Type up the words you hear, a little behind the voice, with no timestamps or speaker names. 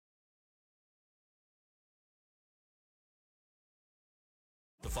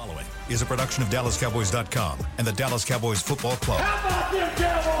The following is a production of DallasCowboys.com and the Dallas Cowboys Football Club. How about them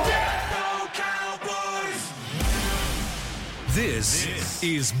Cowboys? Yeah, go Cowboys! This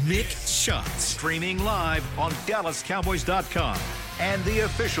is Mick Shots, streaming live on DallasCowboys.com and the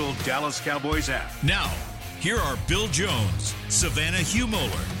official Dallas Cowboys app. Now, here are Bill Jones, Savannah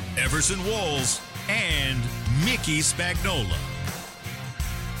Humoller, Everson Walls, and Mickey Spagnola.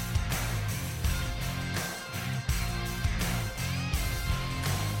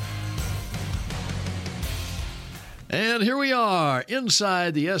 And here we are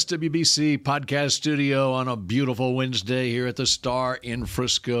inside the SWBC podcast studio on a beautiful Wednesday here at the Star in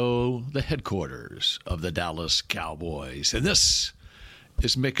Frisco, the headquarters of the Dallas Cowboys. And this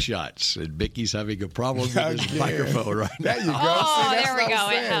is Mick Shots. And Mickey's having a problem with his microphone right now. There you go. Oh, See, that's there we what go.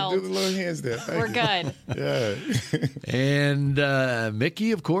 I'm It saying. helped. Do the little hands there. We're good. Yeah. And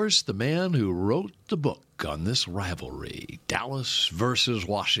Mickey, of course, the man who wrote the book on this rivalry, Dallas versus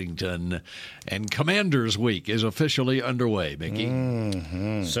Washington, and Commanders Week is officially underway, Mickey.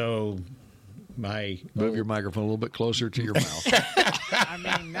 Mm-hmm. So, Move your microphone a little bit closer to your mouth. I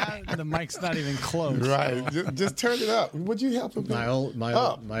mean, now the mic's not even close. Right. Just turn it up. Would you help him? my old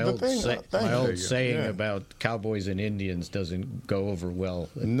saying about Cowboys and Indians doesn't go over well.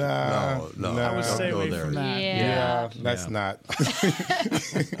 No, I would stay don't go away there. from that. Yeah, that's not.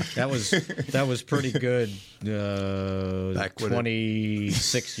 That was pretty good Back when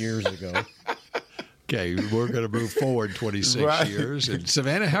 26 years ago. Okay, we're going to move forward 26 years. And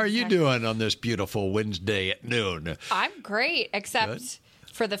Savannah, how are you doing on this beautiful Wednesday at noon? I'm great, except Good.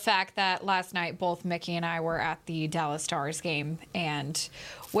 for the fact that last night both Mickey and I were at the Dallas Stars game and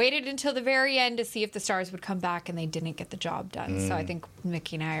waited until the very end to see if the Stars would come back, and they didn't get the job done. So I think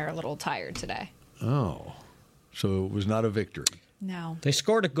Mickey and I are a little tired today. Oh, so it was not a victory. No. They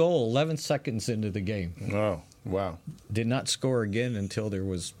scored a goal 11 seconds into the game. Oh, wow. Did not score again until there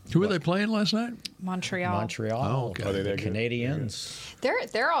was Who were they playing last night? Montreal. Oh, okay. Are they the that good? Canadians.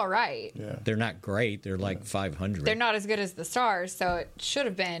 They're all right. Yeah. They're not great. They're like 500. They're not as good as the Stars, so it should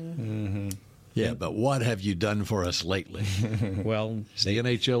have been. Yeah, but what have you done for us lately? Well, Is the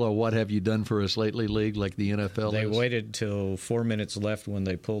NHL or what have you done for us lately league like the NFL they is? waited till 4 minutes left when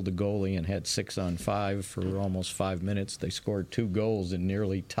they pulled the goalie and had 6-on-5 for almost 5 minutes. They scored 2 goals and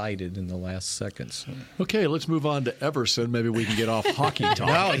nearly tied it in the last seconds. Okay, let's move on to Everson. Maybe we can get off hockey talk.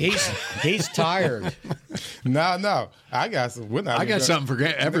 No, he's tired. No. I got some. I got something for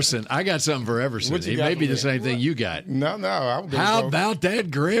Everson. I got something for Everson. What you It got may be for the me? same thing you got. No. I'm gonna How go. about that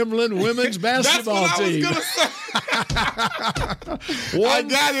Gremlin women's That's basketball what I was team? going to say. I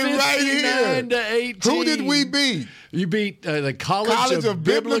got it right here. 159 to 18. Who did we beat? You beat the College of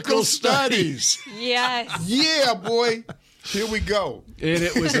Biblical Studies. Yes. Yeah, boy. Here we go. And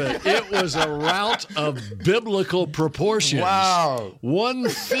it was a rout of biblical proportions. Wow.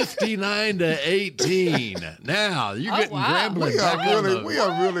 159 to 18. Now you're getting wow. Gremlin We back on we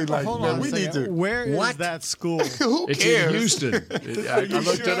are really like, Hold man, on a we need second. to. Where is What? that school? Who It's cares? in Houston. I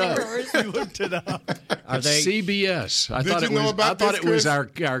looked it up. You looked it up. Are they? CBS. I Did thought you it know was. about I thought this, it was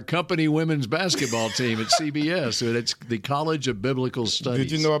Chris? our company women's basketball team at CBS. And it's the College of Biblical Studies.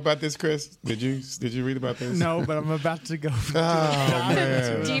 Did you know about this, Chris? Did you read about this? No, but I'm about to go. Oh,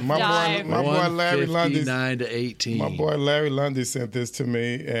 man. Deep My dive. boy Larry Lundy. 159 to 18. My boy Larry Lundy sent this to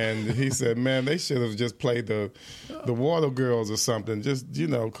me, and he said, "Man, they should have just played the Water Girls or something. Just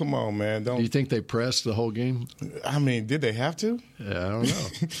come on, man. Do you think they pressed the whole game? I mean, did they have to? Yeah, I don't know.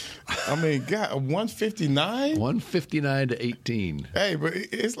 I mean, God, 159. 159 to 18. Hey, but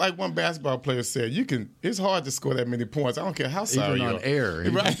it's like one basketball player said, it's hard to score that many points. I don't care how sorry Even you on are. air.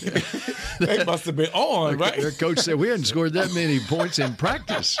 Right? They must have been on, right? Their coach said we hadn't scored that many points in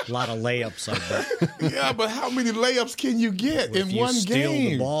practice. A lot of layups, I bet. Yeah, but how many layups can you get in If you one steal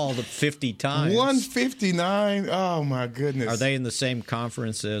game? the ball 50 times. 159. Oh my goodness. Are they in the same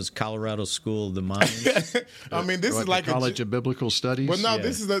conference as Colorado School of the Mines? I mean, this What, is like the College of Biblical Studies. Well, no, Yeah.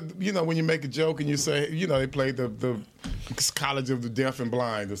 this is when you make a joke and you say, they played the College of the Deaf and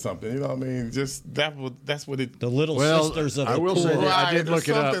Blind or something. You know what I mean? Just that's what it. The Little Well, Sisters of I the will Poor. say that I did Right, look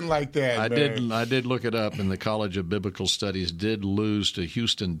it up. something like that, I man. did look it up, and the College of Biblical Studies did lose to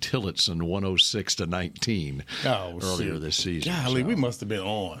Houston Tillotson 106 to 19 Oh, earlier shoot. this season. Golly, so. we must have been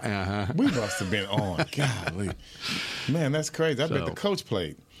on. Uh-huh. We must have been on. Golly, man, that's crazy. I bet the coach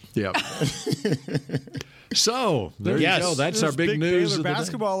played. Yep. So there Yes. you go. That's There's our big news Baylor of the day.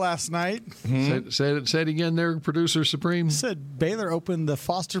 basketball last night. Say it again there, Producer Supreme. Said Baylor opened the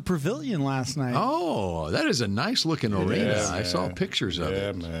Foster Pavilion last night. Oh, that is a nice looking arena. is, I saw man. pictures of Yeah,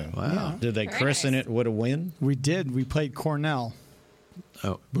 it. man. Wow. Did they Very christen nice. it with a win? We did. We played Cornell.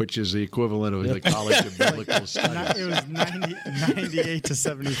 which is the equivalent of the College of Biblical Studies. It was 98 to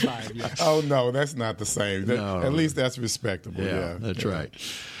 75. Yeah. Oh, no, that's not the same. No. At least that's respectable. Yeah, Yeah, that's right.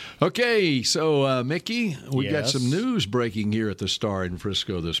 Okay, so Mickey, we got Yes. some news breaking here at the Star in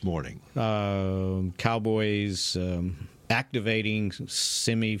Frisco this morning. Cowboys activating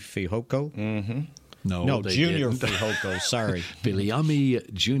Simi Fehoko. No, they Junior didn't. Fehoko. Sorry,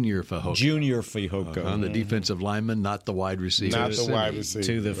 Biliami Junior Fehoko. Junior Fehoko. On the defensive lineman, not the wide receiver. Not the Simi. wide receiver.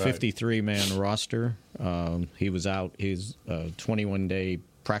 To the right. 53-man roster. He was out. His 21-day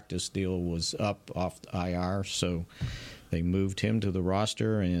practice deal was up off the IR, so they moved him to the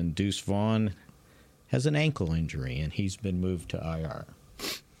roster. And Deuce Vaughn has an ankle injury, and he's been moved to IR.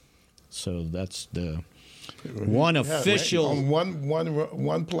 So that's the one official on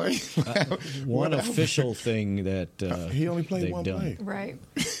one play. one official thing that He only played they've one done. play. Right.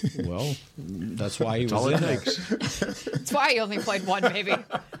 Well, that's why he That's all was it in takes. That's why he only played one, baby.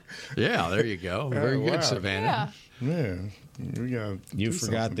 Yeah, there you go. Very Oh, good, wow. Savannah. Yeah. Man, we got. You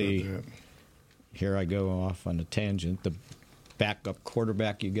forgot Here I go off on a tangent. The backup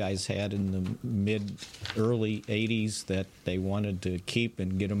quarterback you guys had in the early 80s that they wanted to keep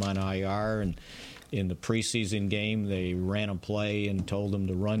and get him on IR, and in the preseason game they ran a play and told him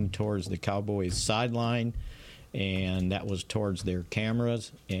to run towards the Cowboys sideline, and that was towards their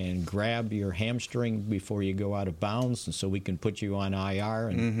cameras, and grab your hamstring before you go out of bounds, and so we can put you on IR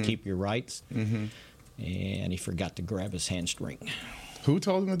and keep your rights. And he forgot to grab his hamstring. Who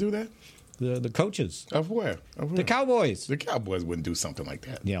told him to do that? The coaches, Of where? the Cowboys. The Cowboys wouldn't do something like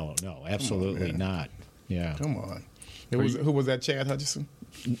that. No, absolutely man. not. Yeah. Come on. Who was that? Chad Hutchinson?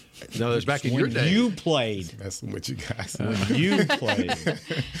 No, it was back in your When day. you played. That's what you guys. When you played.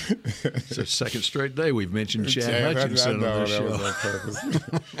 It's the second straight day we've mentioned Chad Hutchinson I know, on this that was show. on purpose.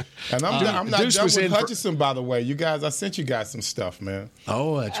 And I'm not Deuce done was with in for- Hutchinson, by the way. You guys, I sent you guys some stuff, man.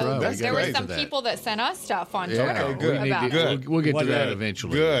 Oh, that's right. that's We There got were to some that. people that sent us stuff on Yeah, Twitter Okay, good. we need about to- it. Good. We'll get to that Good.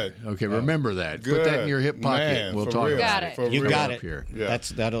 eventually. Good. Okay, remember that. Put Good. that in your hip pocket. Man, we'll for talk real. about Got it. it. For You real. got up it. here. Yeah.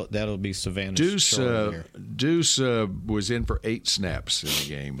 That'll be Savannah's Deuce story here. Deuce was in for 8 snaps in the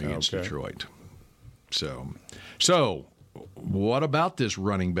game against Okay. Detroit. So what about this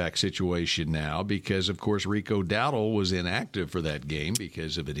running back situation now? Because, of course, Rico Dowdle was inactive for that game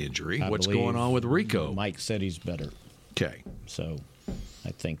because of an injury. I What's believe going on with Rico? Mike said he's better. Okay. So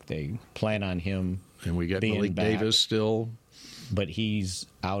I think they plan on him And we got being Malik back, Davis still. but he's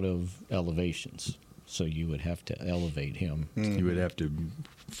out of elevations. So you would have to elevate him. You would have to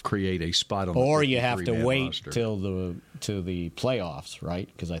create a spot on the Or you have to 53-man wait roster. till the playoffs, right?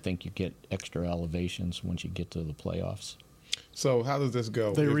 Because I think you get extra elevations once you get to the playoffs. So how does this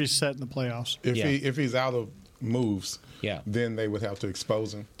go? They If- reset in the playoffs. Yeah. if he's out of moves, Yeah. then they would have to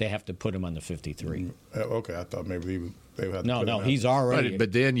expose him. They have to put him on the 53. Okay, I thought maybe they would have to No, put no, him out. he's already.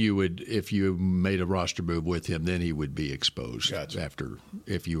 But then you would, if you made a roster move with him, then he would be exposed Gotcha. after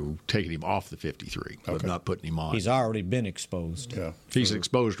if you were taking him off the 53, but Okay. not putting him on. He's already been exposed. Yeah. He's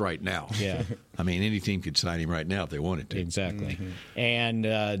exposed right now. Yeah. I mean, any team could sign him right now if they wanted to. Exactly. And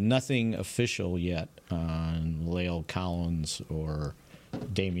nothing official yet on Lael Collins or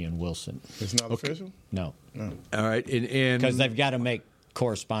Damian Wilson. It's not official? No, All right, and because they've got to make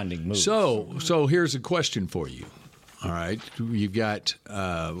corresponding moves. So here's a question for you. All right, you've got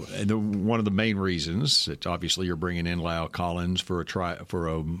one of the main reasons that obviously you're bringing in Lyle Collins for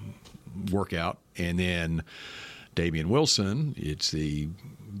a workout, and then Damian Wilson. It's the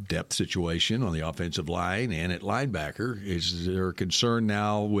depth situation on the offensive line and at linebacker. Is there a concern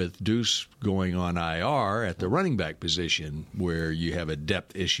now with Deuce going on IR at the running back position where you have a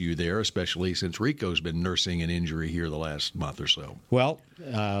depth issue there, especially since Rico's been nursing an injury here the last month or so? Well,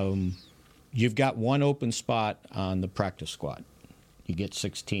 you've got one open spot on the practice squad. You get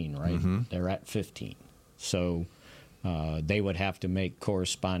 16, right? They're at 15. So they would have to make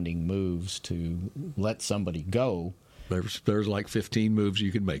corresponding moves to let somebody go. There's like 15 moves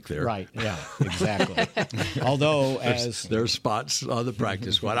you can make there. Right, yeah, exactly. Although, There's spots on the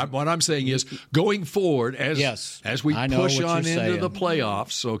practice squad. What I'm saying is, going forward, as we I know push what on you're into saying. the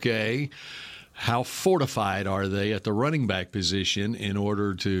playoffs, okay, how fortified are they at the running back position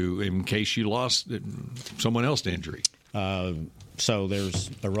in case you lost someone else to injury? so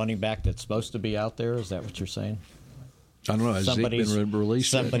there's a running back that's supposed to be out there. Is that what you're saying? I don't know. Has Zeke been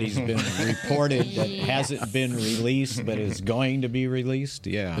released? Somebody's been reported that hasn't been released, but is going to be released.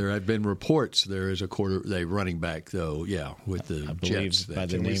 Yeah, There have been reports. There is a running back, though, with the I believe Jets. by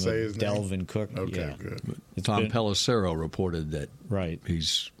the Can we name say his of name? Delvin Cook. Okay, yeah. good. Tom been- Pelissero reported that Right.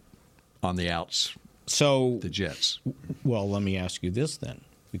 he's on the outs, So, the Jets. well, let me ask you this then.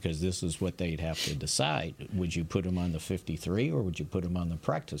 because this is what they'd have to decide. Would you put him on the 53 or would you put him on the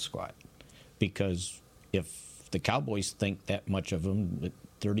practice squad? Because if the Cowboys think that much of him,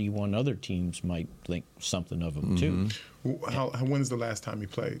 31 other teams might think something of him too. When's the last time he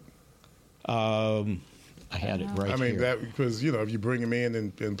played? I had it right I mean, here. that because if you bring him in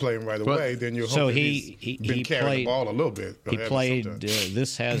and play him right away, then you'll hope So that he been carrying played the ball a little bit. He played.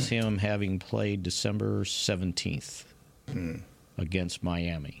 This has him having played December 17th against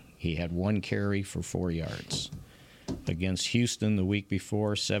Miami. He had 1 carry for 4 yards. Against Houston the week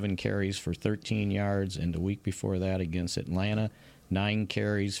before, 7 carries for 13 yards, and the week before that against Atlanta, 9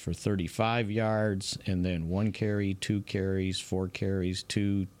 carries for 35 yards, and then 1 carry, 2 carries, 4 carries,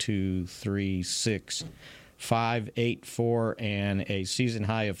 2, 3, 6, 5, 8, 4, and a season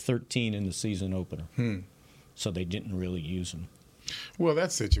high of 13 in the season opener. So they didn't really use him. Well,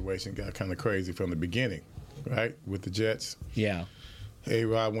 that situation got kind of crazy from the beginning, right, with the Jets. Yeah.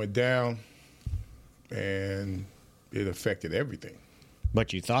 A-Rod went down, and it affected everything.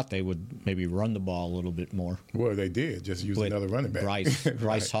 But you thought they would maybe run the ball a little bit more. Well, they did. Just use another running back.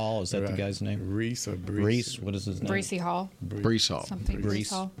 Bryce Hall, is that the guy's name? Reese or Brees? Reese, what is his name? Breesy Hall. Brees Hall. Something Brees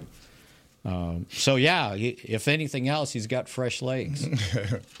Hall. So, yeah, if anything else, he's got fresh legs.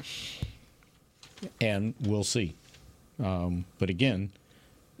 And we'll see. But again,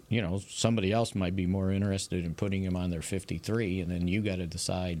 somebody else might be more interested in putting him on their 53, and then you got to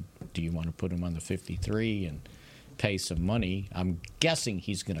decide, do you want to put him on the 53 and pay some money? I'm guessing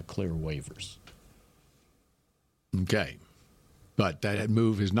he's going to clear waivers. Okay. But that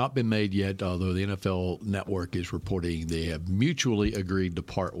move has not been made yet, although the NFL Network is reporting they have mutually agreed to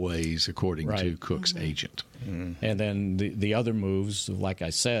part ways, according to Cook's agent. And then the other moves, like I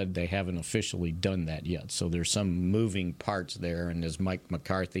said, they haven't officially done that yet. So there's some moving parts there. And as Mike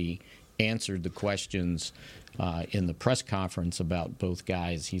McCarthy answered the questions in the press conference about both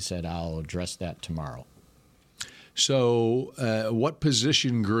guys, he said, I'll address that tomorrow. So what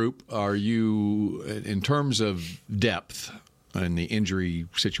position group are you, in terms of depth in the injury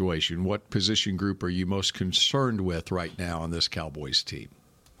situation, what position group are you most concerned with right now on this Cowboys team?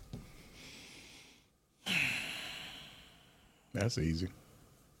 That's easy.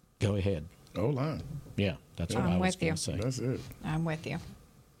 Go ahead. O-line. Yeah, that's what I was going to say. That's it. I'm with you.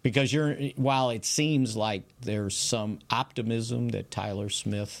 Because while it seems like there's some optimism that Tyler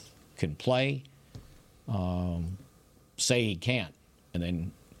Smith can play, say he can't, and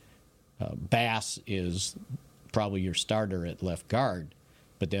then Bass is probably your starter at left guard,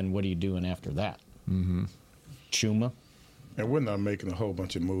 but then what are you doing after that? Chuma? And we're not making a whole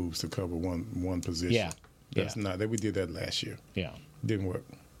bunch of moves to cover one position. Yeah. That's not. We did that last year. Yeah. Didn't work.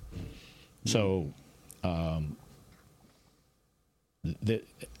 So I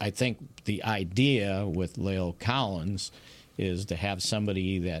think the idea with La'el Collins is to have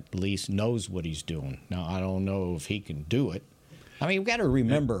somebody that at least knows what he's doing. Now, I don't know if he can do it. I mean, you've got to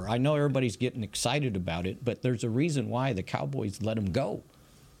remember, I know everybody's getting excited about it, but there's a reason why the Cowboys let him go.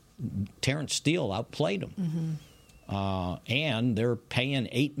 Terrence Steele outplayed him. And they're paying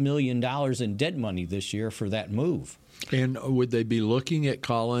 $8 million in dead money this year for that move. And would they be looking at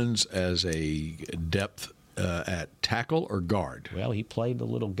Collins as a depth at tackle or guard? Well, he played a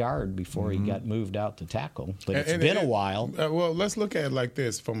little guard before he got moved out to tackle, but it's been a while. Well, let's look at it like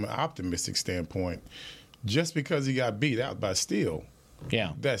this from an optimistic standpoint. Just because he got beat out by Steele,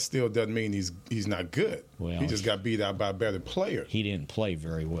 that still doesn't mean he's not good. Well, he just got beat out by a better player. He didn't play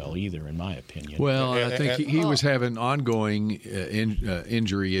very well either, in my opinion. Well, I think he was having ongoing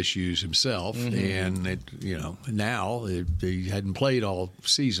injury issues himself, and now he hadn't played all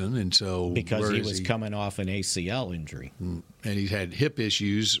season, and so because he was coming off an ACL injury, and he's had hip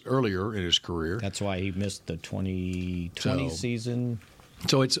issues earlier in his career. That's why he missed the 2020 season.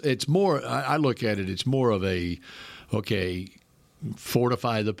 So it's more. I look at it. It's more of a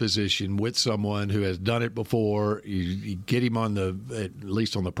fortify the position with someone who has done it before. You get him on at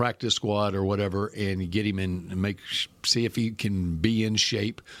least on the practice squad or whatever, and you get him in and see if he can be in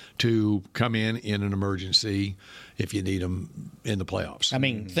shape to come in an emergency if you need him in the playoffs. I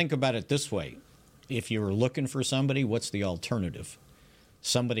mean, think about it this way: if you were looking for somebody, what's the alternative?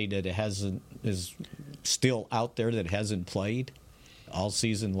 Somebody that is still out there that hasn't played all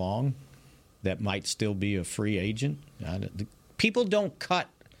season long, that might still be a free agent. People don't cut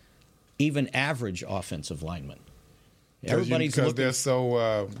even average offensive linemen. Everybody's because looking, they're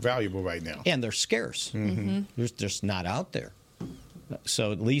so valuable right now, and they're scarce. They're just not out there.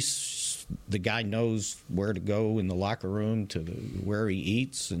 So at least the guy knows where to go in the locker room, to where he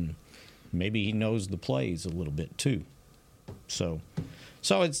eats, and maybe he knows the plays a little bit too. So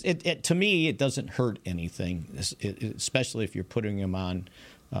it to me, it doesn't hurt anything, especially if you're putting him on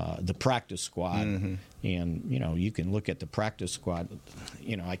the practice squad. Mm-hmm. And, you know, you can look at the practice squad.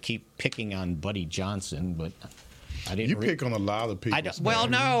 You know, I keep picking on Buddy Johnson, but I didn't. You pick on a lot of people. I just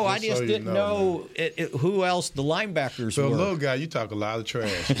didn't know who else the linebackers so were. So, little guy, you talk a lot of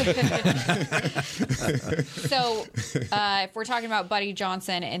trash. So, if we're talking about Buddy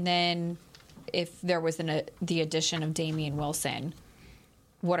Johnson, and then if there was the addition of Damian Wilson,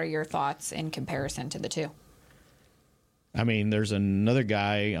 what are your thoughts in comparison to the two? I mean, there's another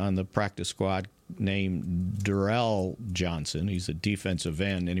guy on the practice squad named Darrell Johnson. He's a defensive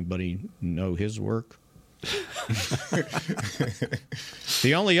end. Anybody know his work?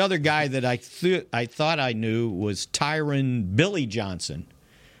 The only other guy that I thought I knew was Tyron Billy Johnson,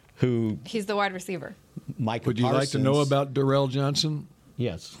 who he's the wide receiver. Would you like to know about Darrell Johnson?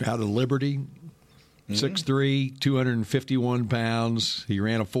 Yes. Out of Liberty, 6'3", 251 pounds. He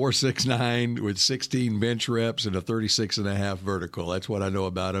ran a 4.69 with 16 bench reps and a 36.5 vertical. That's what I know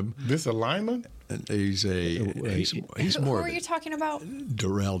about him. This a lineman? He's more. Who are you talking about?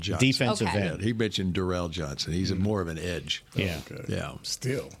 Darrell Johnson, defensive end. He mentioned Darrell Johnson. He's more of an edge. Yeah, okay. Yeah.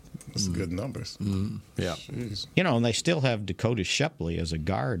 Still, that's good numbers. Yeah, Jeez. You know, and they still have Dakota Shepley as a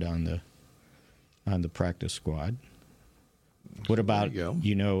guard on the practice squad. What about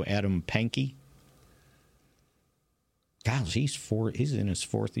Adam Pankey? Gosh, he's in his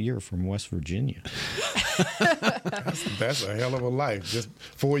fourth year from West Virginia. That's a hell of a life. Just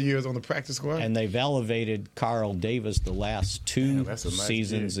 4 years on the practice squad. And they've elevated Carl Davis the last two that's a nice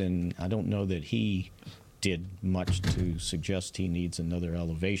seasons, gig. and I don't know that he did much to suggest he needs another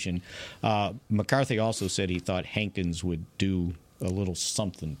elevation. McCarthy also said he thought Hankins would do a little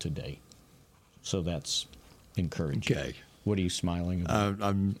something today. So that's encouraging. Okay. What are you smiling about?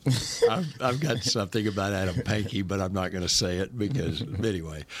 I've got something about Adam Pankey, but I'm not going to say it because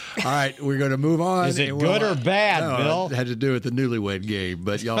anyway. All right, we're going to move on. Is it good or bad, Bill? It had to do with the newlywed game,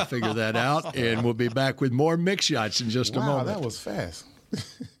 but y'all figure that out, and we'll be back with more Mick Shots in just a moment. Wow, that was fast.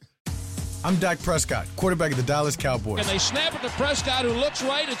 I'm Dak Prescott, quarterback of the Dallas Cowboys. And they snap it to Prescott, who looks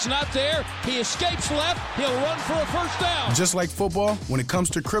right. It's not there. He escapes left. He'll run for a first down. Just like football, when it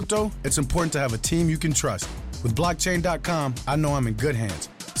comes to crypto, it's important to have a team you can trust. With blockchain.com, I know I'm in good hands.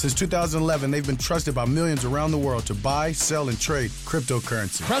 Since 2011, they've been trusted by millions around the world to buy, sell, and trade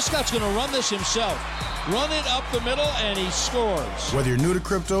cryptocurrency. Prescott's going to run this himself. Run it up the middle, and he scores. Whether you're new to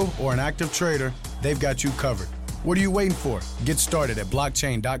crypto or an active trader, they've got you covered. What are you waiting for? Get started at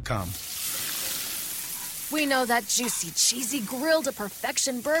blockchain.com. We know that juicy, cheesy, grilled to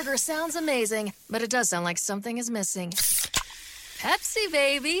perfection burger sounds amazing, but it does sound like something is missing. Pepsi,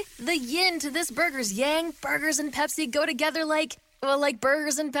 baby. The yin to this burger's yang. Burgers and Pepsi go together like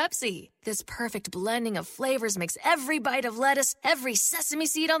burgers and Pepsi. This perfect blending of flavors makes every bite of lettuce, every sesame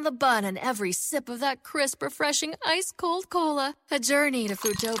seed on the bun, and every sip of that crisp, refreshing, ice-cold cola a journey to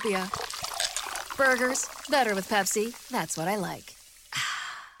Foodtopia. Burgers, better with Pepsi. That's what I like.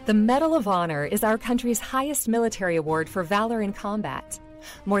 The Medal of Honor is our country's highest military award for valor in combat.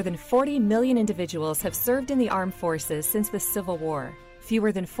 More than 40 million individuals have served in the armed forces since the Civil War.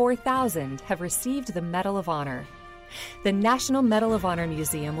 Fewer than 4,000 have received the Medal of Honor. The National Medal of Honor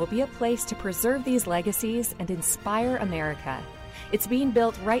Museum will be a place to preserve these legacies and inspire America. It's being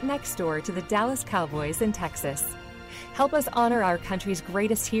built right next door to the Dallas Cowboys in Texas. Help us honor our country's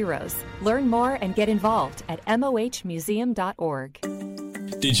greatest heroes. Learn more and get involved at mohmuseum.org.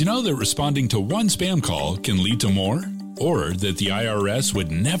 Did you know that responding to one spam call can lead to more? Or that the IRS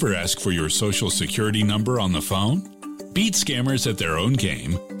would never ask for your social security number on the phone? Beat scammers at their own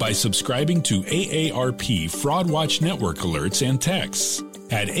game by subscribing to AARP Fraud Watch Network alerts and texts.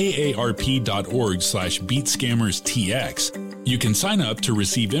 At aarp.org/beatscammerstx, you can sign up to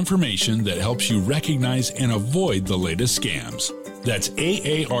receive information that helps you recognize and avoid the latest scams. That's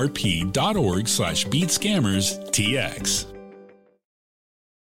aarp.org/beatscammerstx.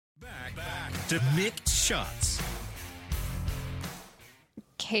 Back to Mick Shots.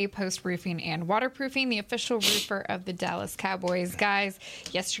 Post Roofing and Waterproofing, the official roofer of the Dallas Cowboys. Guys,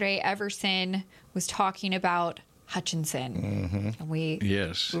 yesterday Everson was talking about Hutchinson. And we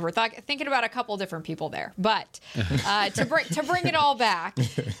were thinking about a couple different people there. But to bring it all back,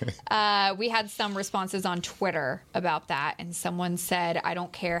 we had some responses on Twitter about that. And someone said, I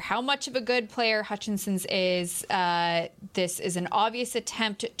don't care how much of a good player Hutchinson's is. This is an obvious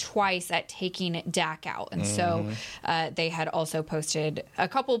attempt twice at taking Dak out. And so they had also posted a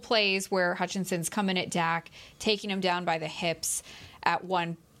couple plays where Hutchinson's coming at Dak, taking him down by the hips at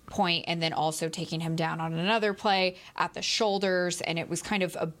one point, and then also taking him down on another play at the shoulders, and it was kind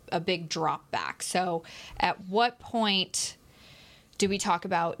of a big drop back. So at what point do we talk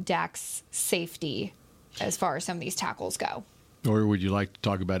about Dak's safety as far as some of these tackles go? Or would you like to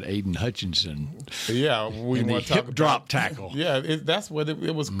talk about Aiden Hutchinson? Yeah, we want to talk hip drop tackle. Yeah, that's what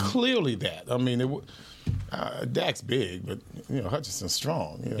it was. Clearly that. I mean, Dak's big, but Hutchinson's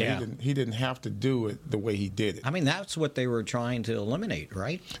strong. He didn't have to do it the way he did it. I mean, that's what they were trying to eliminate,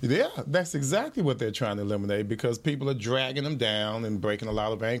 right? Yeah, that's exactly what they're trying to eliminate because people are dragging him down and breaking a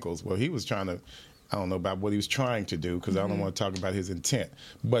lot of ankles. Well, he was trying to. I don't know about what he was trying to do because I don't want to talk about his intent.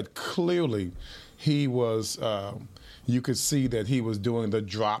 But clearly, he was. You could see that he was doing the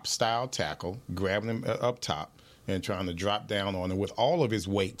drop style tackle, grabbing him up top and trying to drop down on him with all of his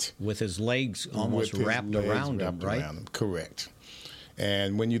weight. With his legs almost wrapped around him, right? Correct.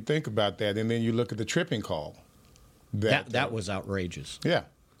 And when you think about that, and then you look at the tripping call. That was outrageous. Yeah.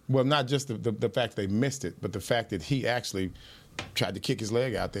 Well, not just the fact they missed it, but the fact that he actually tried to kick his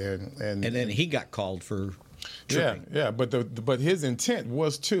leg out there. And then he got called for tripping. Yeah. But his intent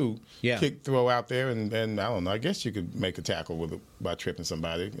was to kick, throw out there, and I don't know. I guess you could make a tackle by tripping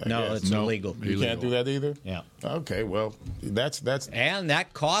somebody. It's illegal. You can't do that either? Yeah. Okay, well, that's and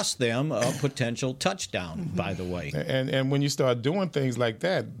that cost them a potential touchdown, by the way. And when you start doing things like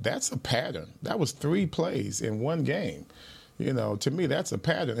that, that's a pattern. That was 3 plays in one game. To me, that's a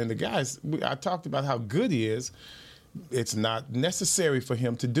pattern. And the guys, I talked about how good he is. It's not necessary for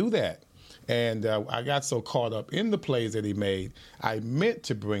him to do that. And I got so caught up in the plays that he made, I meant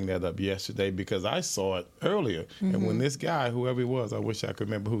to bring that up yesterday because I saw it earlier. Mm-hmm. And when this guy, whoever he was, I wish I could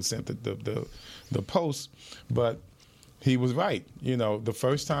remember who sent the post, but he was right. The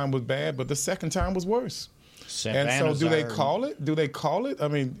first time was bad, but the second time was worse. And so do they call it? Do they call it? I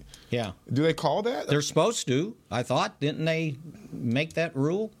mean, yeah. Do they call that? They're supposed to. I thought, didn't they make that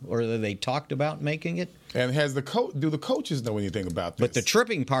rule, or they talked about making it? And do the coaches know anything about this? But the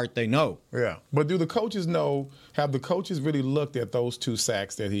tripping part, they know. Yeah. But do the coaches know? Have the coaches really looked at those 2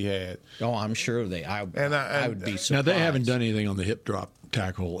 sacks that he had? Oh, I'm sure they. I would be surprised. Now they haven't done anything on the hip drop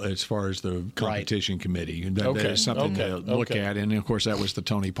tackle as far as the competition committee. That is something to look at. And of course, that was the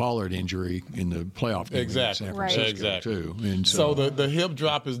Tony Pollard injury in the playoff game in San Francisco too. And so the hip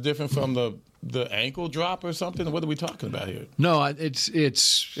drop is different from the ankle drop or something? What are we talking about here? No, it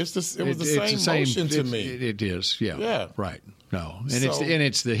was the same motion to me. It is, yeah. Right. No, and so,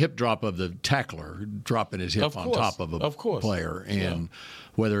 it's the hip drop of the tackler dropping his hip on top of a player, and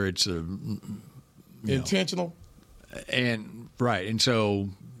whether it's intentional, and right, and so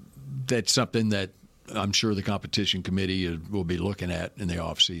that's something that I'm sure the competition committee will be looking at in the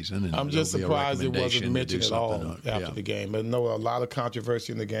offseason. And I'm just surprised it wasn't mentioned at all after the game. I know a lot of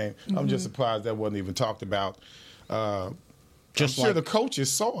controversy in the game. Mm-hmm. I'm just surprised that wasn't even talked about. I'm sure the coaches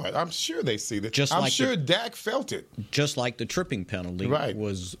saw it. I'm sure they see it. I'm sure Dak felt it. Just like the tripping penalty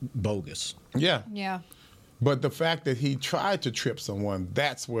was bogus. Yeah. Yeah. But the fact that he tried to trip someone,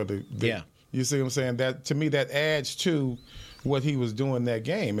 that's where you see what I'm saying? That to me, that adds to what he was doing that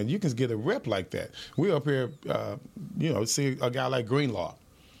game. And you can get a rep like that. We up here, see a guy like Greenlaw.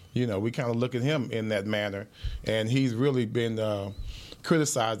 We kind of look at him in that manner. And he's really been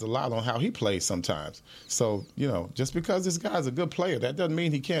criticized a lot on how he plays sometimes. So, just because this guy's a good player, that doesn't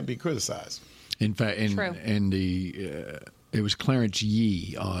mean he can't be criticized. In fact, it was Clarence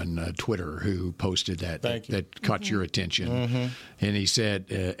Yee on Twitter who posted that caught your attention. Mm-hmm. And he said,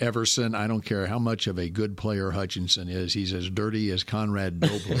 Everson, I don't care how much of a good player Hutchinson is. He's as dirty as Conrad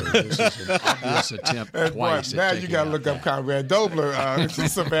Dobler. This is an obvious attempt twice. Now you got to look up Conrad Dobler,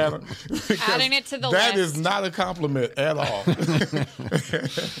 Savannah. Adding it to the list. That is not a compliment at all.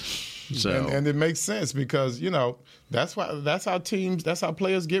 And it makes sense because, that's how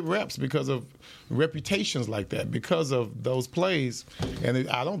players get reps, because of reputations like that, because of those plays. And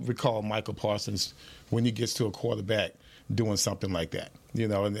I don't recall Michael Parsons, when he gets to a quarterback, doing something like that.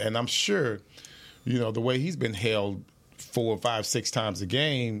 And I'm sure, the way he's been held 4, 5, 6 times a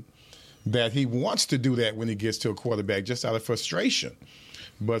game, that he wants to do that when he gets to a quarterback just out of frustration.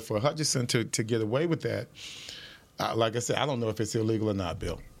 But for Hutchinson to get away with that, like I said, I don't know if it's illegal or not,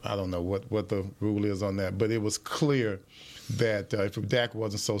 Bill. I don't know what the rule is on that. But it was clear that if Dak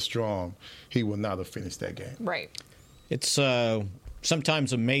wasn't so strong, he would not have finished that game. Right. It's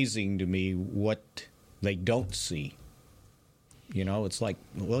sometimes amazing to me what they don't see. It's like,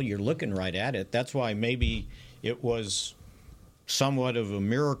 well, you're looking right at it. That's why maybe it was somewhat of a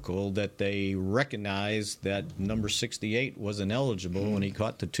miracle that they recognized that number 68 was ineligible when he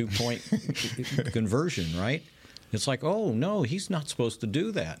caught the 2-point conversion, right? It's like, oh, no, he's not supposed to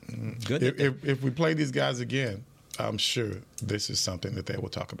do that. Good. If we play these guys again, I'm sure this is something that they will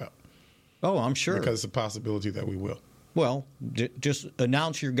talk about. Oh, I'm sure. Because it's a possibility that we will. Well, just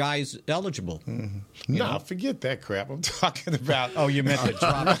announce your guys eligible. Mm-hmm. No, forget that crap. I'm talking about. Oh, you meant the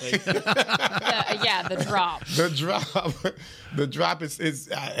drop. The drop. The drop. The drop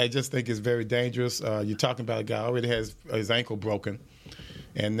is. I just think it's very dangerous. You're talking about a guy who already has his ankle broken,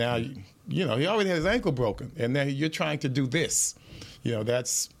 and now he already has his ankle broken, and now you're trying to do this.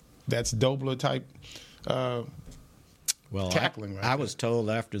 That's Dobler type. Tackling. I was told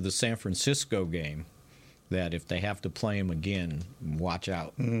after the San Francisco game that if they have to play him again, watch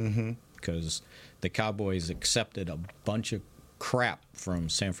out. Because the Cowboys accepted a bunch of crap from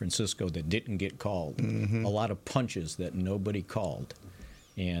San Francisco that didn't get called. A lot of punches that nobody called.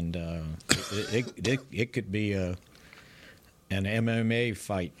 And it could be an MMA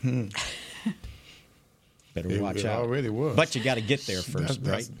fight. Better watch out. It already was. But you got to get there first,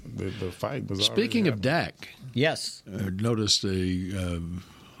 right? The fight was Speaking of Dak. Yes. I noticed a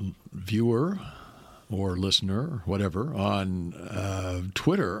viewer or listener, or whatever, on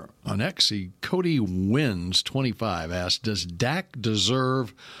Twitter, on X, Cody Wins 25 asked, does Dak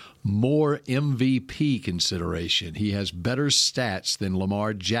deserve more MVP consideration? He has better stats than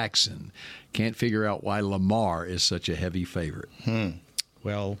Lamar Jackson. Can't figure out why Lamar is such a heavy favorite.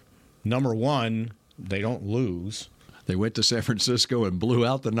 Well, number one, they don't lose. They went to San Francisco and blew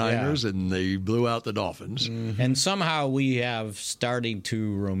out the Niners, and they blew out the Dolphins. And somehow we have started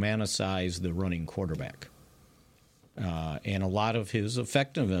to romanticize the running quarterback. And a lot of his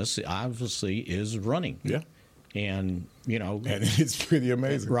effectiveness, obviously, is running. Yeah. And, and it's pretty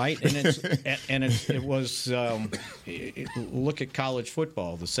amazing. Right. And it was, look at college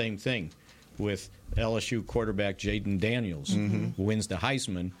football, the same thing with LSU quarterback Jaden Daniels, who wins the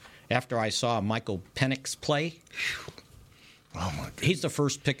Heisman. After I saw Michael Penix play, oh my God, he's the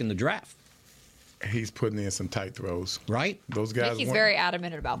first pick in the draft. He's putting in some tight throws. Right? Those guys. He's very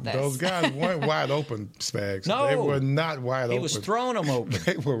adamant about this. Those guys weren't wide open, Spags. No. They were not wide open. He was throwing them open.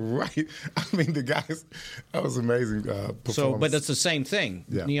 They were right. I mean, the guys, that was amazing performance. So, but it's the same thing.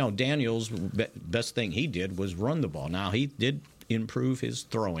 Yeah. Daniels, best thing he did was run the ball. Now, he did improve his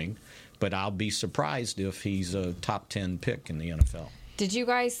throwing, but I'll be surprised if he's a top 10 pick in the NFL. Did you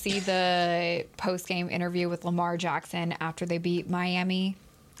guys see the post-game interview with Lamar Jackson after they beat Miami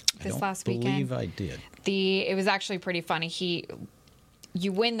this last weekend? I believe I did. It was actually pretty funny.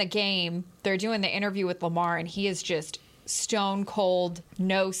 You win the game, they're doing the interview with Lamar, and he is just stone cold,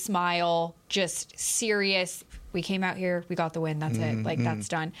 no smile, just serious. We came out here, we got the win, that's it. Like, that's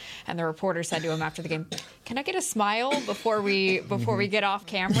done. And the reporter said to him after the game, "Can I get a smile before we get off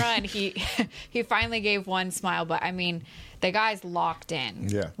camera?" And he finally gave one smile, but I mean, the guy's locked in.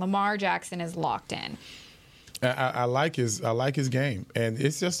 Yeah. Lamar Jackson is locked in. I like his game, and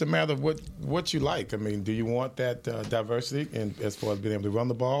it's just a matter of what you like. I mean, do you want that diversity and as far as being able to run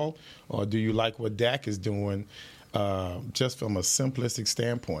the ball, or do you like what Dak is doing just from a simplistic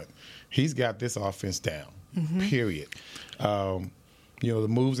standpoint? He's got this offense down. Period. The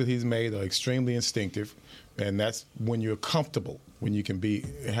moves that he's made are extremely instinctive, and that's when you're comfortable, when you can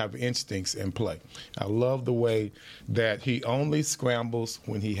have instincts and play. I love the way that he only scrambles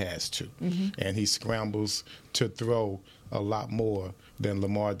when he has to, and he scrambles to throw a lot more than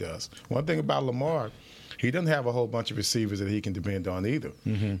Lamar does. One thing about Lamar, he doesn't have a whole bunch of receivers that he can depend on either.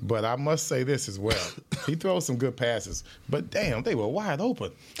 But I must say this as well. He throws some good passes, but damn, they were wide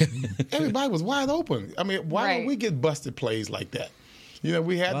open. Everybody was wide open. I mean, why don't we get busted plays like that?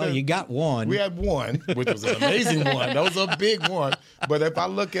 We had you got one. We had one, which was an amazing one. That was a big one. But if I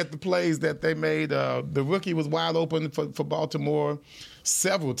look at the plays that they made, the rookie was wide open for Baltimore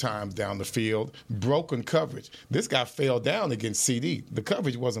several times down the field, broken coverage. This guy fell down against CD. The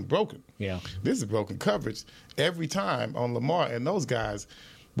coverage wasn't broken. Yeah. This is broken coverage every time on Lamar. And those guys,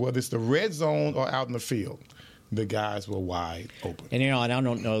 whether it's the red zone or out in the field, the guys were wide open. And, and I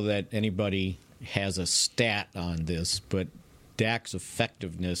don't know that anybody has a stat on this, but Dak's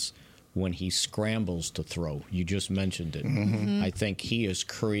effectiveness when he scrambles to throw, you just mentioned it. I think he has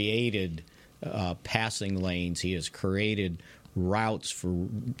created passing lanes. He has created routes for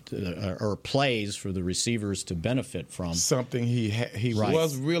or plays for the receivers to benefit from. Something he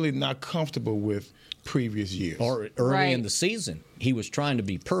was really not comfortable with previous years. Or early in the season, he was trying to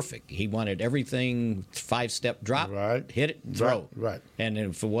be perfect. He wanted everything 5-step drop, hit it, throw. Right. And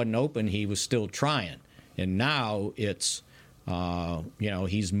if it wasn't open, he was still trying. And now it's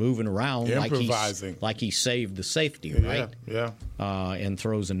he's moving around improvising like he saved the safety, right? Yeah. And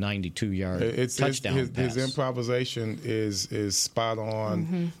throws a 92-yard touchdown pass. His improvisation is spot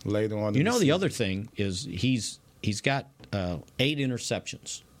on later on. The other thing is he's got 8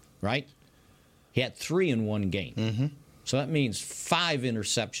 interceptions, right? He had 3 in one game. So that means 5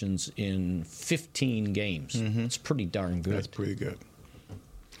 interceptions in 15 games. It's pretty darn good. That's pretty good.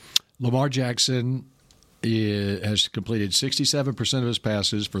 Lamar Jackson has completed 67% of his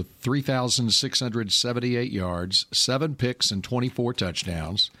passes for 3,678 yards, 7 picks, and 24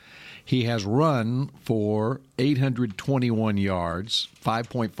 touchdowns. He has run for 821 yards,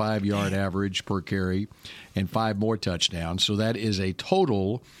 5.5 yard average per carry, and 5 more touchdowns. So that is a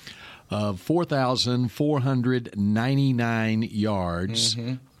total of 4,499 yards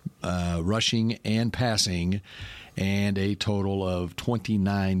rushing and passing, and a total of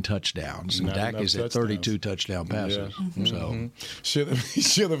 29 touchdowns. And Dak is at 32 touchdown passes. So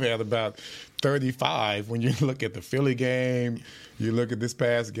should have had about 35 when you look at the Philly game, you look at this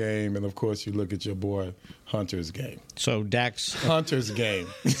past game, and of course you look at your boy Hunter's game. So Dak's Hunter's game.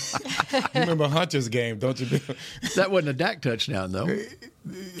 You remember Hunter's game, don't you? That wasn't a Dak touchdown, though.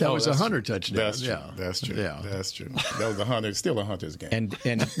 That was a Hunter touchdown. That's true. That's true. Yeah. That's true. That was still a Hunter's game.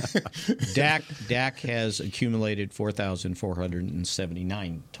 and Dak has accumulated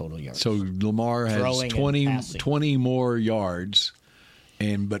 4,479 total yards. So Lamar has 20 more yards,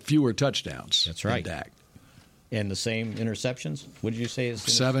 but fewer touchdowns. That's right. Than Dak. And the same interceptions? What did you say?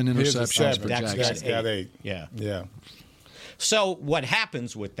 7 interceptions for Dak's Jackson. got 8. Yeah. So what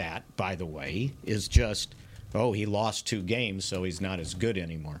happens with that, by the way, is just, he lost 2 games, so he's not as good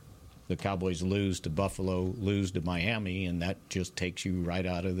anymore. The Cowboys lose to Buffalo, lose to Miami, and that just takes you right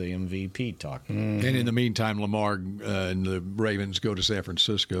out of the MVP talk. And in the meantime, Lamar and the Ravens go to San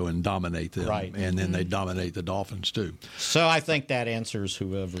Francisco and dominate them. Right. And then they dominate the Dolphins, too. So I think that answers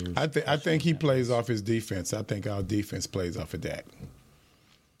whoever. I think he plays off his defense. I think our defense plays off of Dak.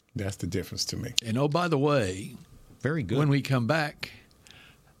 That's the difference to me. And, by the way, very good. When we come back,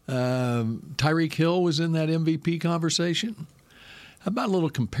 Tyreek Hill was in that MVP conversation. How about a little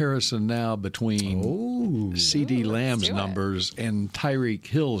comparison now between C.D. Lamb's numbers and Tyreek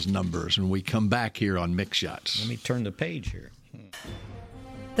Hill's numbers when we come back here on Mick Shots? Let me turn the page here.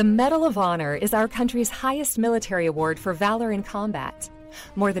 The Medal of Honor is our country's highest military award for valor in combat.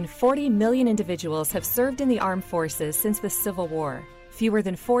 More than 40 million individuals have served in the armed forces since the Civil War. Fewer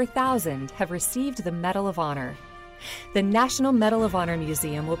than 4,000 have received the Medal of Honor. The National Medal of Honor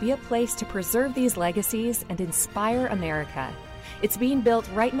Museum will be a place to preserve these legacies and inspire America. It's being built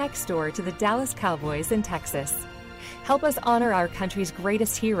right next door to the Dallas Cowboys in Texas. Help us honor our country's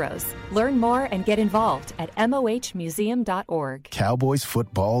greatest heroes. Learn more and get involved at mohmuseum.org. Cowboys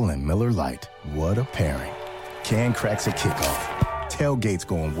football and Miller Lite. What a pairing. Can cracks at kickoff. Tailgates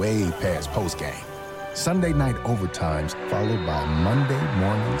going way past postgame. Sunday night overtimes followed by Monday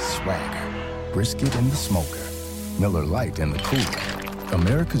morning swagger. Brisket in the smoker. Miller Lite in the cooler.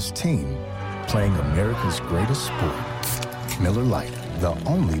 America's team playing America's greatest sport. Miller Lite, the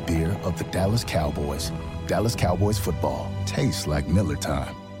only beer of the Dallas Cowboys. Dallas Cowboys football tastes like Miller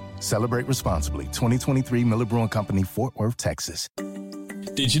time. Celebrate responsibly. 2023 Miller Brewing Company, Fort Worth, Texas.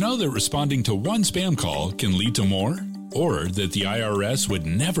 Did you know that responding to one spam call can lead to more? Or that the IRS would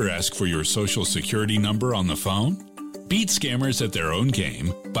never ask for your social security number on the phone? Beat scammers at their own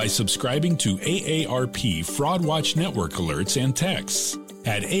game by subscribing to AARP Fraud Watch Network alerts and texts.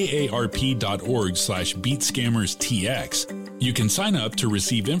 At aarp.org/beatscammerstx, you can sign up to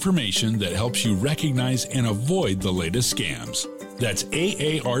receive information that helps you recognize and avoid the latest scams. That's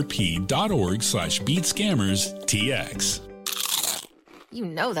aarp.org/beatscammerstx. You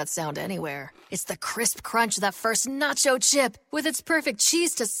know that sound anywhere. It's the crisp crunch of that first nacho chip. With its perfect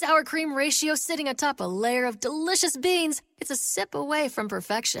cheese to sour cream ratio sitting atop a layer of delicious beans, it's a sip away from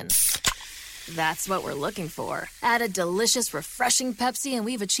perfection. That's what we're looking for. Add a delicious, refreshing Pepsi and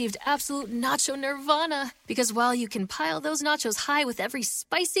we've achieved absolute nacho nirvana. Because while you can pile those nachos high with every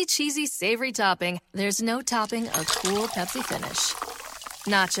spicy, cheesy, savory topping, there's no topping a cool Pepsi finish.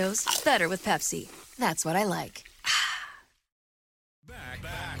 Nachos, better with Pepsi. That's what I like.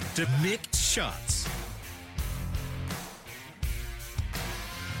 Back to Mick Shots.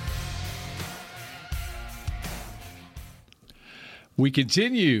 We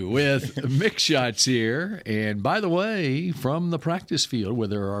continue with Mick Shots here. And by the way, from the practice field where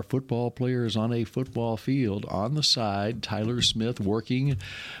there are football players on a football field, on the side, Tyler Smith working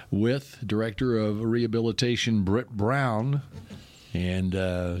with Director of Rehabilitation Britt Brown.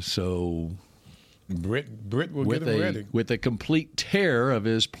 And so Britt will get him ready. With a complete tear of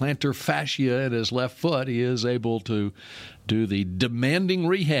his plantar fascia in his left foot, he is able to do the demanding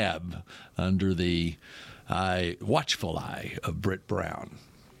rehab under the watchful eye of Britt Brown.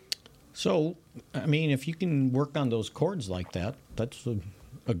 So, I mean, if you can work on those chords like that, that's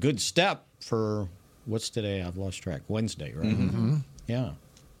a good step for, what's today? I've lost track. Wednesday, right? Mm-hmm. Yeah.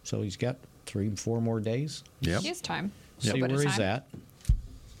 So he's got 3-4 more days. Yeah. He has time. See where he's at.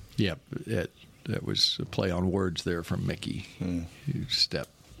 Yep, that was a play on words there from Mickey. Huge step.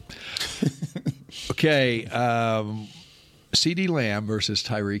 Okay, CeeDee Lamb versus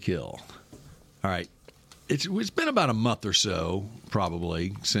Tyreek Hill. All right. It's been about a month or so,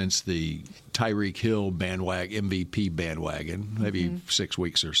 probably, since the Tyreek Hill MVP bandwagon, maybe 6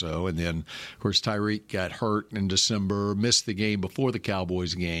 weeks or so. And then, of course, Tyreek got hurt in December, missed the game before the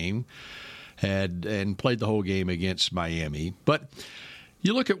Cowboys game, and played the whole game against Miami. But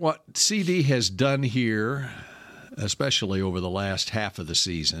you look at what CD has done here, especially over the last half of the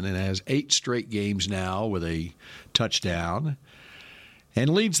season, and has 8 straight games now with a touchdown, and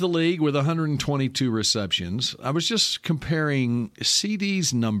leads the league with 122 receptions. I was just comparing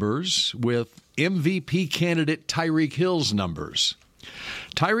CD's numbers with MVP candidate Tyreek Hill's numbers.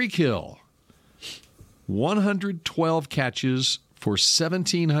 Tyreek Hill, 112 catches for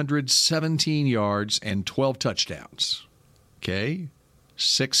 1,717 yards and 12 touchdowns. Okay?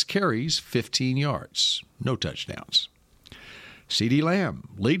 6 carries, 15 yards. No touchdowns. CeeDee Lamb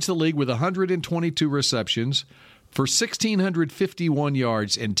leads the league with 122 receptions for 1,651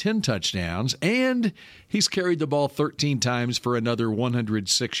 yards and 10 touchdowns, and he's carried the ball 13 times for another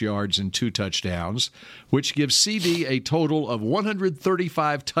 106 yards and 2 touchdowns, which gives CD a total of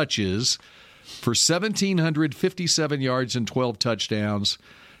 135 touches for 1,757 yards and 12 touchdowns.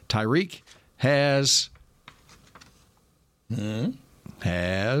 Tyreek has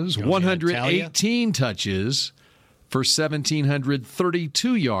 118 touches for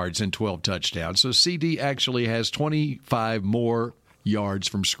 1,732 yards and 12 touchdowns. So CD actually has 25 more yards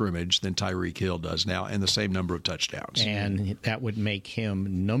from scrimmage than Tyreek Hill does now, and the same number of touchdowns. And that would make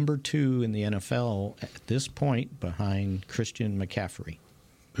him number 2 in the NFL at this point, behind Christian McCaffrey,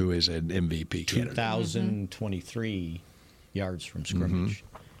 who is an MVP candidate. 2,023 yards from scrimmage.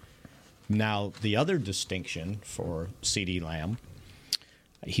 Now, the other distinction for CeeDee Lamb,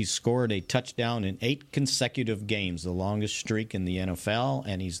 he's scored a touchdown in 8 consecutive games, the longest streak in the NFL,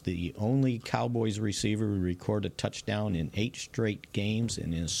 and he's the only Cowboys receiver to record a touchdown in 8 straight games,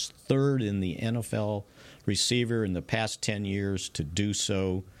 and is 3rd in the NFL receiver in the past 10 years to do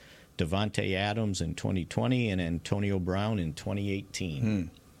so. Devontae Adams in 2020 and Antonio Brown in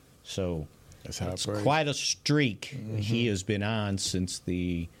 2018. So it's quite a streak he has been on since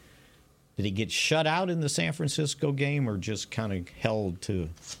the... Did he get shut out in the San Francisco game, or just kind of held to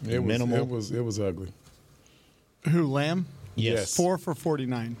minimal? It was ugly. Who, Lamb? Yes. 4 for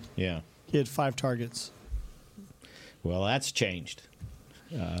 49. Yeah. He had 5 targets. Well, that's changed.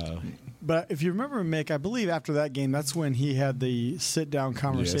 But if you remember, Mick, I believe after that game, that's when he had the sit-down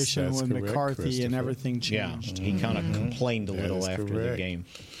conversation with McCarthy and everything changed. Yeah, he kind of complained a little after the game.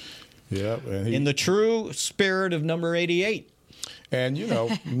 Yeah, in the true spirit of number 88. And, no,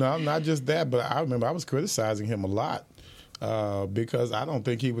 not just that, but I remember I was criticizing him a lot because I don't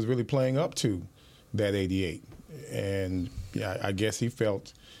think he was really playing up to that 88. And I guess he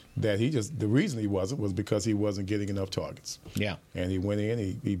felt that the reason he wasn't was because he wasn't getting enough targets. Yeah. And he went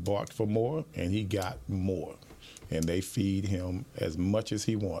in, he barked for more, and he got more. And they feed him as much as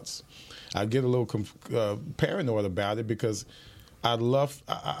he wants. I get a little paranoid about it because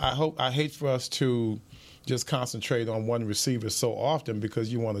I hate for us to just concentrate on one receiver so often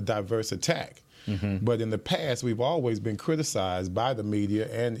because you want a diverse attack. But in the past, we've always been criticized by the media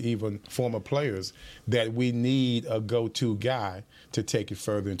and even former players that we need a go-to guy to take it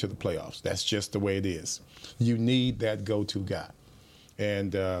further into the playoffs. That's just the way it is. You need that go-to guy.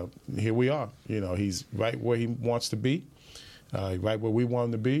 And here we are. He's right where he wants to be, right where we want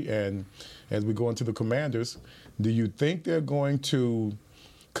him to be. And as we go into the Commanders, do you think they're going to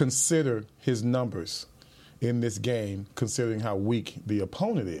consider his numbers in this game, considering how weak the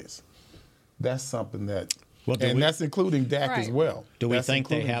opponent is? That's something that, that's including Dak as well. Do we think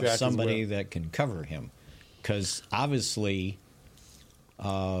they have somebody that can cover him? Because obviously,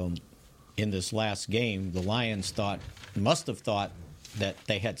 in this last game, the Lions must have thought that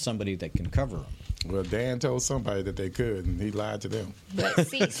they had somebody that can cover him. Well, Dan told somebody that they could, and he lied to them. But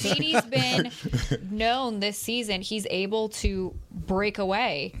CeeDee's been known this season. He's able to break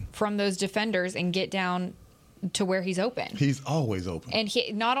away from those defenders and get down to where he's open. He's always open. And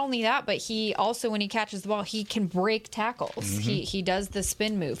he not only that, but he also, when he catches the ball, he can break tackles. He does the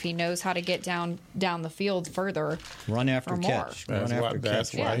spin move. He knows how to get down the field further. Run after catch.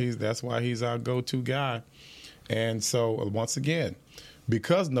 That's why he's our go-to guy. And so once again,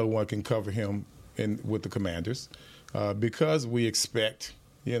 because no one can cover him with the Commanders, because we expect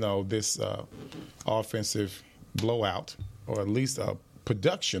this offensive blowout, or at least a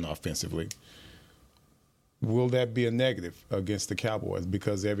production offensively. Will that be a negative against the Cowboys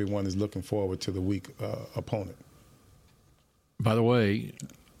because everyone is looking forward to the weak opponent? By the way,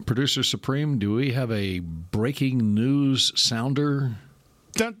 Producer Supreme, do we have a breaking news sounder?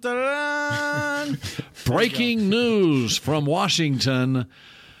 Dun, dun, dun. Breaking news from Washington.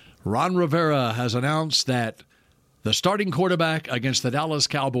 Ron Rivera has announced that the starting quarterback against the Dallas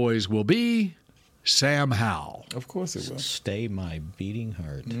Cowboys will be Sam Howell. Of course it will. Stay my beating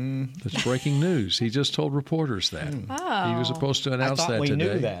heart. That's breaking news. He just told reporters that. Oh. He was supposed to announce that we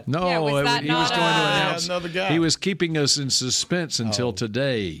today. knew that. No, Yeah, was that he was not, going to announce. another guy. He was keeping us in suspense until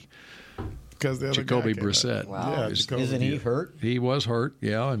today. Because the other Jacoby guy came Brissett. out. Yeah, Jacoby. Isn't he hurt? He was hurt,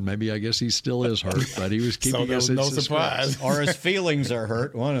 yeah, and maybe I guess he still is hurt, but he was keeping there us was in no suspense. surprise. Or his feelings are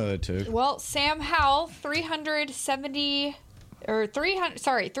hurt. One of the two. Well, Sam Howell,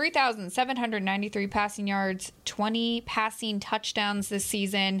 3,793 passing yards, 20 passing touchdowns this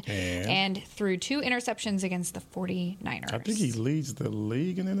season, and threw 2 interceptions against the 49ers. I think he leads the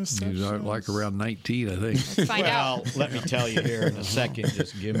league in interceptions. He's like around 19, I think. Let's find out. Well, let me tell you here in a second.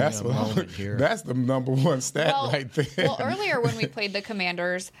 Just give me a moment here. That's the number one stat right there. Well, earlier when we played the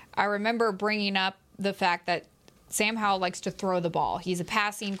Commanders, I remember bringing up the fact that Sam Howell likes to throw the ball. He's a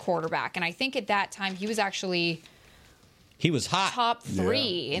passing quarterback, and I think at that time he was actually He was hot. top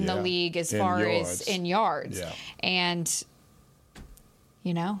 3 in the league as far as in yards. Yeah. And,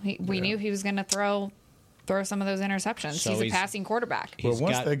 we knew he was going to throw some of those interceptions. So he's a passing quarterback. Well,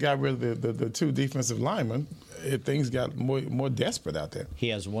 once they got rid of the 2 defensive linemen, things got more desperate out there. He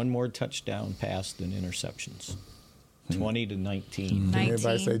has one more touchdown pass than interceptions. 20-19. Can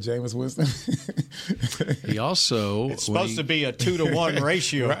everybody say Jameis Winston? He also... It's supposed to be a 2-to-1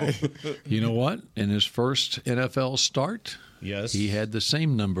 ratio. Right. You know what? In his first NFL start, yes, he had the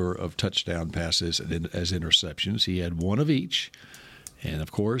same number of touchdown passes as interceptions. He had one of each. And,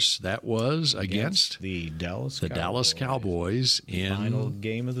 of course, that was against the Dallas Cowboys in final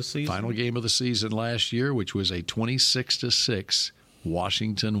game of the season last year, which was a 26-6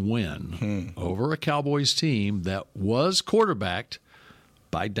 Washington win over a Cowboys team that was quarterbacked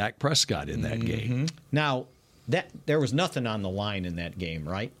by Dak Prescott in that game. Now, there was nothing on the line in that game,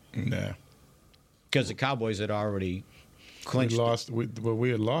 right? No. Because the Cowboys had already clinched.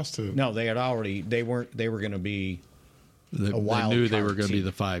 We had lost to. No, they had already. They were going to be a wild They knew card they were going to be team.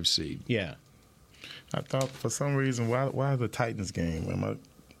 the 5 seed. Yeah. I thought for some reason, why the Titans game?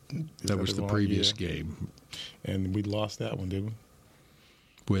 That was the previous game. And we lost that one, didn't we?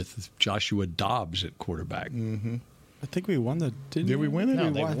 With Joshua Dobbs at quarterback. Mm-hmm. I think we won the. Did we win it? No,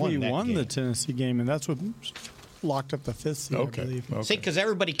 they I think won we that won game. the Tennessee game, and that's what locked up the 5th seed, I believe. See, because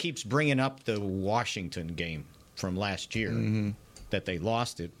everybody keeps bringing up the Washington game from last year that they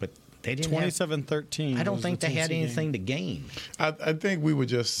lost it, but they didn't. 27-13. I don't was think the they had Tennessee anything game. to gain. I think we were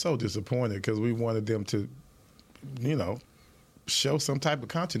just so disappointed because we wanted them to, show some type of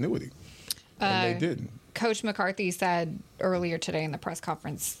continuity, and they didn't. Coach McCarthy said earlier today in the press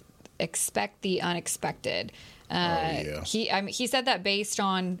conference, expect the unexpected. He said that based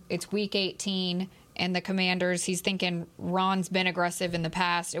on it's week 18 and the Commanders, he's thinking Ron's been aggressive in the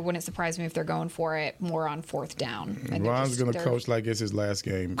past. It wouldn't surprise me if they're going for it more on 4th down. And Ron's going to coach like it's his last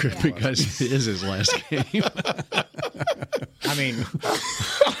game. Because it is his last game. I mean,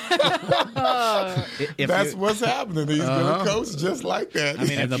 that's what's happening. He's going to coach just like that. I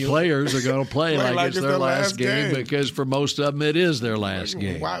mean, and the players are going to play like it's their last game because for most of them it is their last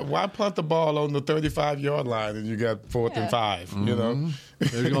game. Why punt the ball on the 35-yard line and you got 4th and 5? You know,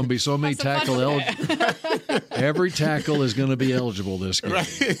 there's going to be so many tackle eligible. Every tackle is going to be eligible this game.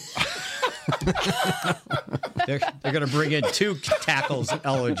 Right. they're going to bring in 2 tackles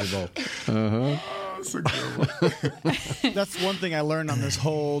eligible. That's a good one. That's one thing I learned on this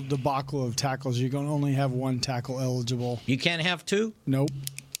whole debacle of tackles. You can only have 1 tackle eligible. You can't have 2? Nope.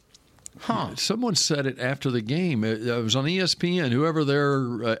 Huh. Someone said it after the game. It was on ESPN. Whoever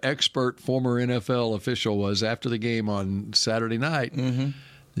their expert former NFL official was after the game on Saturday night,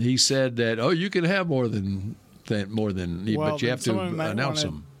 he said that, you can have more than but you have to announce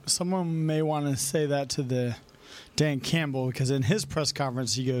them. Someone may want to say that to the Dan Campbell because in his press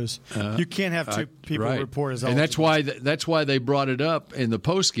conference he goes, "You can't have 2 people report as eligible." And that's why they brought it up in the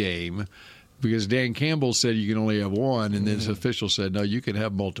post game. Because Dan Campbell said you can only have 1, and then his official said, no, you can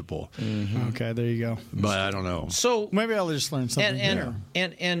have multiple. Okay, there you go. But I don't know. So maybe I'll just learn something there.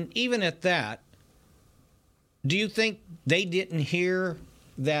 And even at that, do you think they didn't hear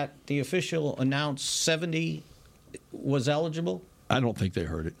that the official announced 70 was eligible? I don't think they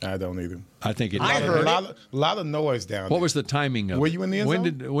heard it. I don't either. I think it. I heard a lot of noise down there. What was the timing of it? Were you in the end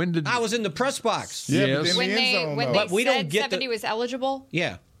zone? When did I was in the press box. Yeah, Yes. but in the end zone, When though. they we said don't get 70 was eligible?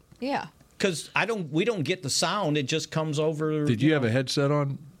 Yeah. Yeah. Because we don't get the sound. It just comes over. Did you have a headset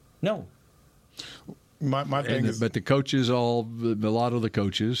on? No. My thing is, but the coaches, a lot of the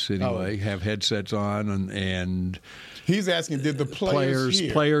coaches anyway, have headsets on, and he's asking, did the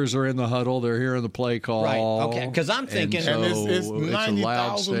players are in the huddle? They're hearing the play call. Right. Okay. Because I'm thinking, so it's a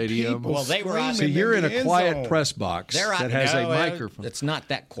loud stadium. Well, they were out. So you're in a quiet press box that has a microphone. It's not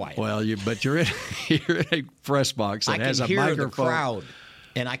that quiet. Well, but you're in a press box that has a microphone. I can hear the crowd,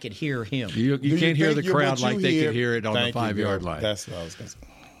 and I could hear him. You can't hear the crowd like they could hear it on the 5-yard line. That's what I was going to say.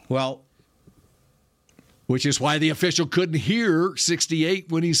 Well, which is why the official couldn't hear 68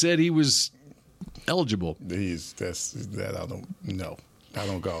 when he said he was eligible. That I don't know. I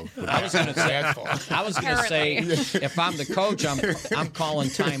don't go. I was going to say, if I'm the coach, I'm calling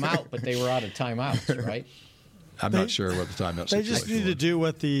timeout, but they were out of timeouts, right? I'm not sure what the timeouts. They just need to do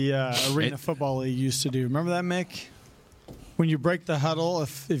what the Arena Football League used to do. Remember that, Mick? When you break the huddle,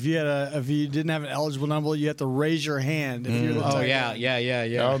 if you didn't have an eligible number, you have to raise your hand. If you're the tight end.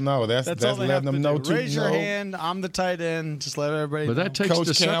 Yeah. Oh no, that's all they letting them know. Raise your hand. I'm the tight end. Just let everybody. But that takes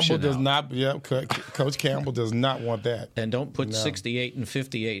Coach Campbell does out. not. Yeah, Coach Campbell does not want that. And don't put 68 and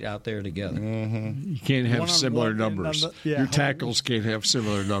 58 out there together. You can't have similar numbers. Your tackles can't have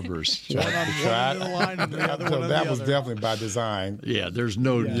similar numbers. That was definitely by design. Yeah, there's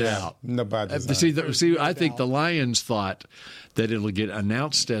no doubt. No, by design. See, I think the Lions thought that it'll get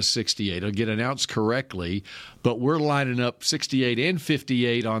announced as 68. It'll get announced correctly, but we're lining up 68 and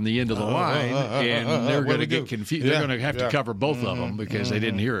 58 on the end of the line, and they're going to get confused. They're going to have to cover both of them because they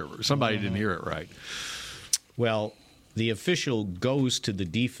didn't hear it. Somebody didn't hear it right. Well, the official goes to the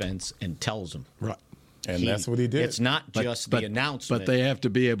defense and tells them. Right. And that's what he did. It's not just the announcement. But they have to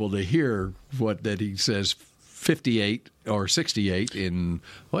be able to hear that he says 58 or 68 in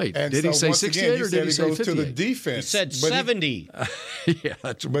 – wait, and did he say 68 or did he say 58? To the defense. He said 70. Yeah,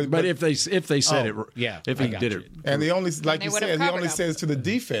 but if they said it – if he did it – and he only, like you said, he only says to the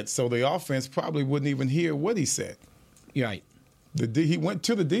defense, so the offense probably wouldn't even hear what he said. Right. He went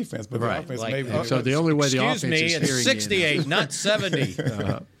to the defense, but the offense maybe. So the only way the offense is hearing it's 68, not 70.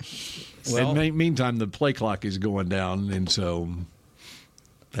 Well, in the meantime, the play clock is going down, and so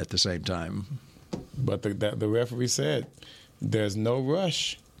at the same time. But the referee said there's no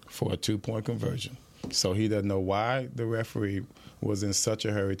rush for a 2-point conversion. So he doesn't know why the referee was in such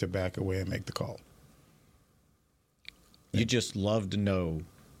a hurry to back away and make the call. You just love to know.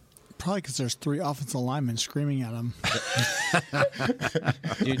 Probably because there's 3 offensive linemen screaming at him.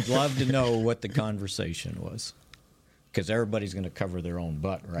 You'd love to know what the conversation was. Because everybody's going to cover their own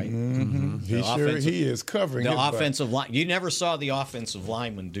butt, right? Mm-hmm. He is covering the offensive line. You never saw the offensive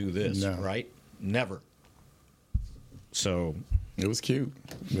lineman do this, right? Never. So it was cute,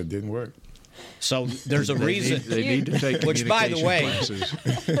 but it didn't work. So there's a reason. They need to take which, by the way, classes.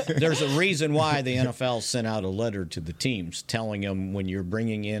 There's a reason why the NFL sent out a letter to the teams telling them when you're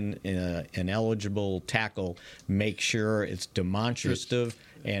bringing in an eligible tackle, make sure it's demonstrative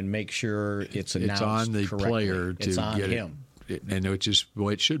and make sure it's announced on the correctly. player to it's on get him. And which is the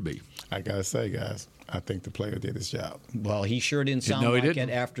way it should be. I got to say, guys, I think the player did his job. Well, he sure didn't sound it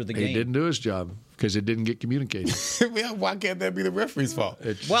after the game. He didn't do his job because it didn't get communicated. Why can't that be the referee's fault?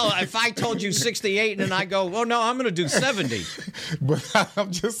 Well, if I told you 68 and I go, oh, no, I'm going to do 70. But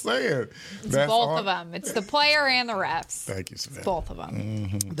I'm just saying. It's both of them. It's the player and the refs. Thank you, Savannah. Both of them.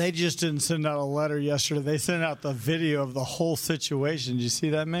 Mm-hmm. They just didn't send out a letter yesterday. They sent out the video of the whole situation. Did you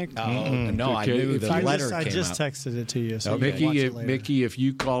see that, Mick? No, I knew the letter came out. I just texted it to you. So Mickey, if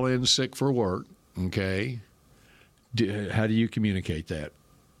you call in sick for work, okay, how do you communicate that?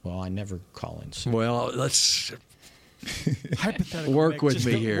 Well, I never call in sick. Well, let's hypothetically work with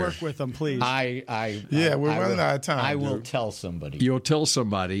me here. Work with them, please. We're running out of time. I will tell somebody. You'll tell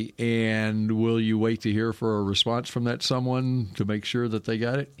somebody, and will you wait to hear for a response from that someone to make sure that they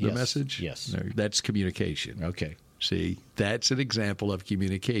got it, the message? Yes. That's communication. Okay. See, that's an example of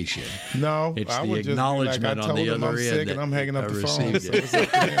communication. No, it's I the would acknowledgement just be like, I told on the him other I'm end. sick and I'm hanging up the phone.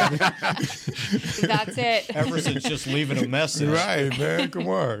 That's it. Everson's just leaving a message. Right, man. Come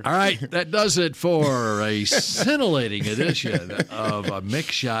on. All right, that does it for a scintillating edition of Mick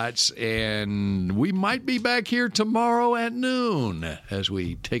Shots, and we might be back here tomorrow at noon as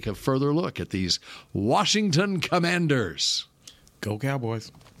we take a further look at these Washington Commanders. Go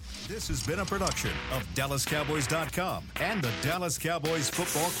Cowboys. This has been a production of DallasCowboys.com and the Dallas Cowboys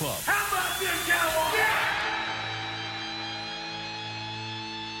Football Club. How about this, Cowboys? Yeah!